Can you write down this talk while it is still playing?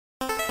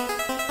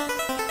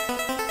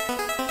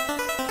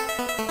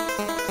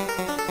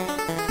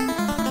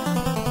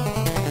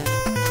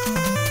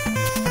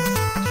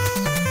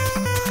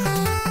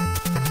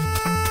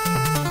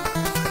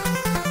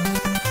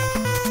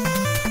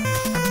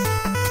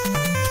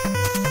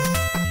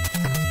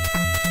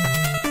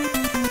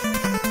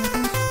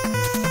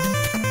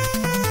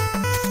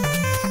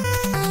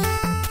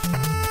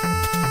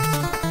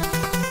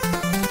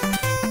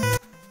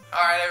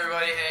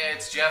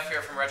Jeff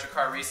here from Retro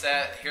Car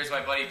Reset. Here's my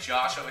buddy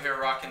Josh over here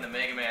rocking the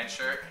Mega Man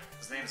shirt.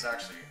 His name is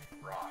actually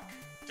Rock.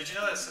 Did you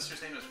know that his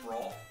sister's name is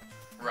Roll?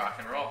 Rock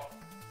and roll.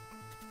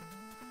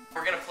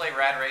 We're gonna play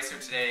Rad Racer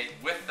today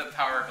with the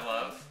Power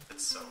Glove.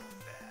 It's so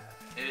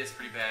bad. It is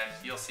pretty bad.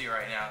 You'll see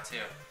right now too.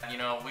 You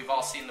know, we've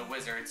all seen The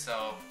Wizard,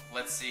 so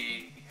let's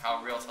see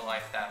how real to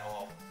life that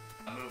whole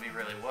movie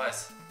really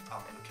was.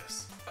 I'm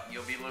Lucas.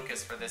 You'll be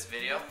Lucas for this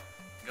video.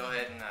 Go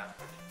ahead and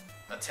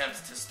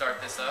attempt to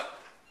start this up.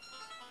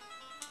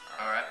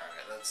 Alright,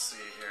 let's see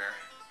here.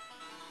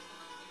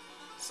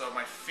 So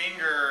my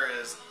finger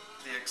is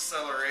the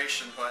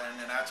acceleration button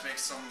and I have to make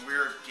some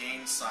weird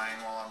gain sign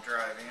while I'm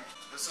driving.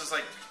 This is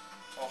like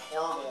a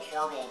horrible,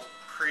 horrible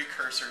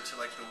precursor to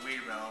like the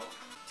Wiimote.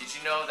 Did you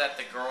know that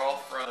the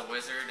girl from The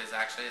Wizard is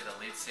actually the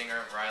lead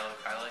singer of Rilo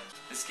Kiley?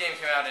 This game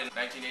came out in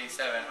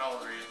 1987. How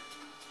old were you?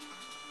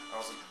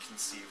 I wasn't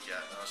conceived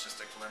yet. That was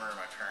just a glimmer in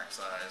my parents'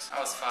 eyes. I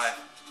was 5.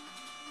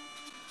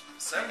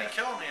 70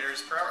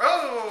 kilometers per hour.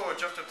 Oh,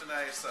 jumped up to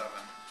 97.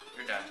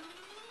 You're done.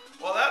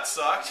 Well, that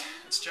sucked.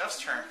 It's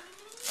Jeff's turn.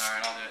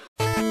 Alright, I'll do it.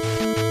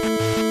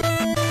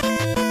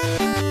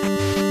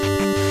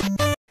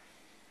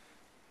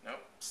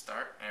 Nope.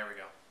 Start. There we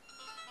go.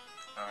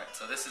 Alright,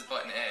 so this is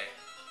button A.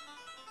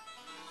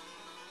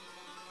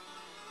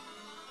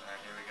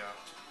 Alright, here we go.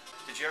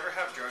 Did you ever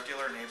have drug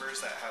dealer neighbors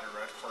that had a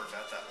red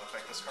Corvette that looked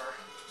like this car?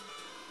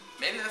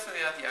 Maybe that's where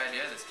they got the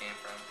idea this came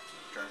from.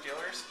 Drug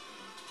dealers?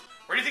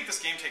 Where do you think this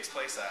game takes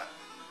place at?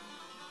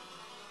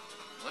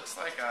 Looks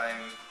like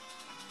I'm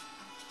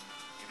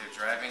either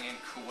driving in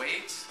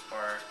Kuwait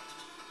or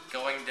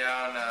going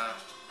down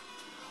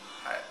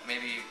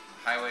maybe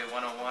Highway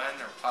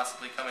 101 or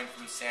possibly coming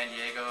from San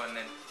Diego, and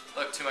then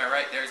look to my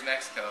right there's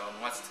Mexico,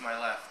 and what's to my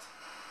left?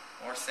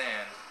 More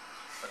sand,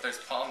 but there's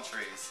palm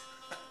trees.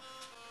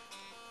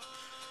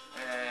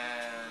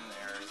 And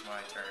there's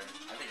my turn.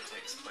 I think it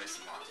takes place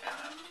in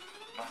Montana.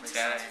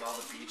 Montana. With all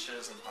the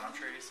beaches and palm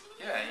trees.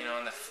 Yeah, you know,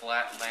 in the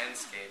flat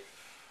landscape.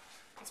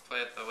 Let's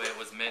play it the way it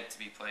was meant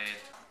to be played.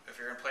 If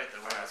you're gonna play it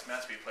the way it's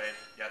meant to be played,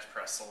 you have to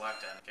press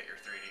select and get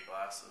your 3D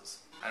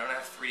glasses. I don't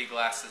have 3D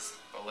glasses,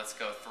 but let's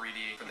go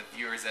 3D for the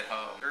viewers at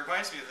home. It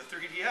reminds me of the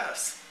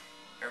 3DS.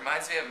 It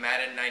reminds me of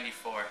Madden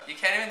 94. You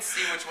can't even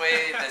see which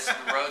way this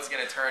road's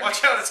gonna turn.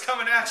 Watch out, it's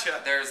coming at you.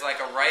 There's like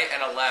a right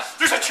and a left.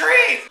 There's a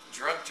tree!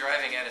 Drunk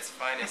driving at its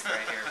finest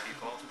right here,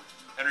 people.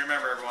 And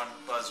remember everyone,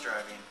 buzz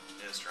driving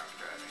is drunk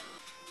driving.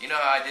 You know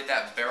how I did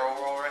that barrel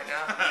roll right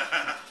now?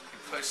 You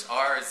push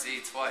R or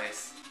Z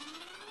twice.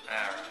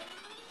 Alright.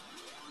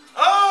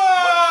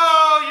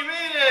 Oh, you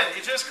made it! What?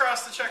 You just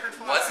crossed the checkered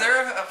flag. Was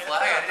there a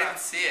flag? I didn't even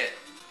see it.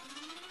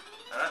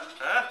 I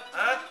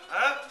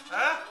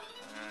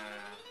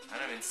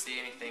don't even see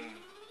anything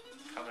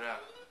coming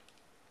up.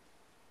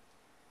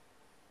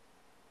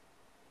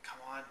 Come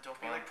on, don't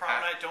be like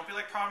prom night. Don't be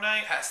like prom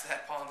night. Past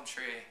that palm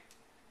tree.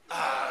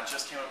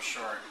 Just came up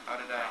short. How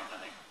did I?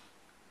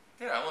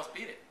 Dude, I almost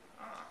beat it.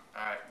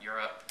 Alright, you're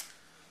up.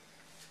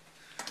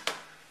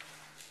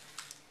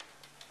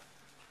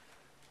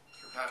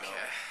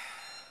 Okay.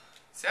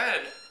 See, I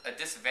had a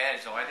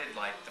disadvantage though. I did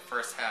like the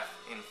first half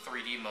in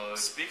 3D mode.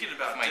 Speaking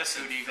about with my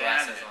 2D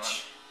glasses on.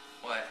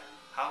 What?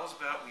 How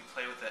about we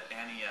play with the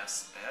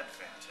NES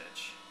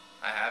Advantage?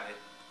 I have it.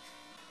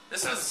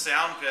 This is the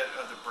sound bit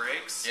of the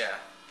brakes. Yeah.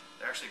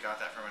 They actually got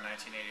that from a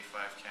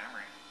 1985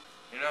 Camry.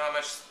 You know how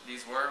much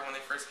these were when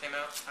they first came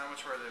out? How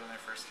much were they when they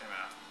first came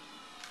out?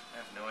 I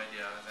have no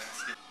idea.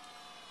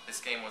 This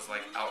game was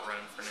like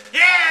Outrun for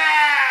Nintendo.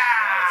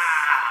 Yeah!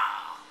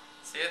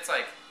 Nice. See, it's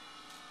like...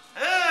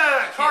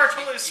 car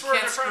totally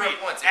swerved in front of me,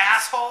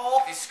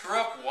 asshole! If you screw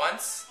up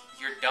once,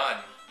 you're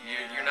done.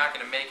 You're not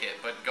going to make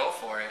it, but go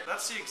for it.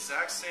 That's the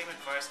exact same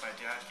advice my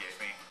dad gave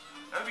me.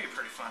 That would be a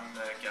pretty fun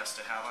guest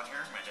to have on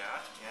here, my dad.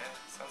 Yeah,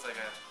 sounds like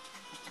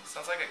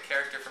a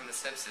character from The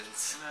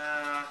Simpsons.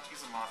 Nah,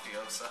 he's a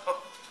mafioso.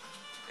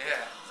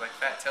 Yeah, it's like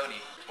Fat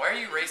Tony. Why are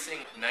you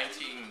racing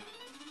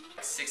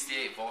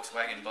 1968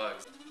 Volkswagen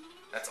Bugs?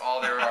 That's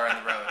all there are in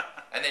the road.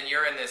 And then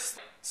you're in this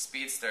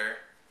speedster.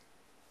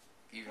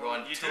 You're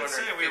going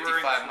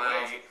 255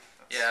 miles.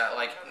 Yeah,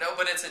 like no,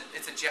 but it's a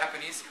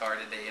Japanese car.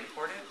 Did they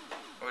import it,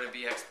 or would it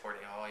be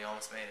exporting? Oh, you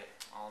almost made it.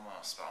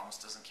 Almost, but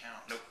almost doesn't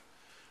count. Nope.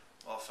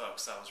 Well,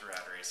 folks, that was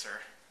Rad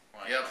Racer.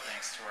 Yep.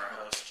 Thanks to our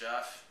host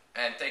Jeff,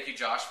 and thank you,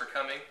 Josh, for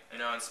coming. You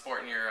know, and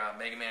sporting your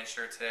Mega Man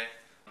shirt today.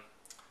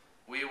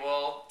 We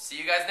will see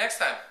you guys next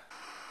time.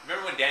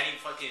 Remember when Danny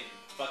fucking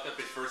fucked up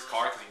his first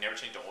car because he never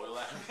changed the oil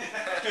after? Do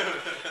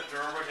you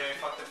remember when Danny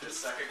fucked up his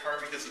second car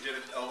because he did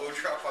an elbow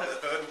drop on the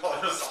hood while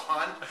it was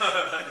on?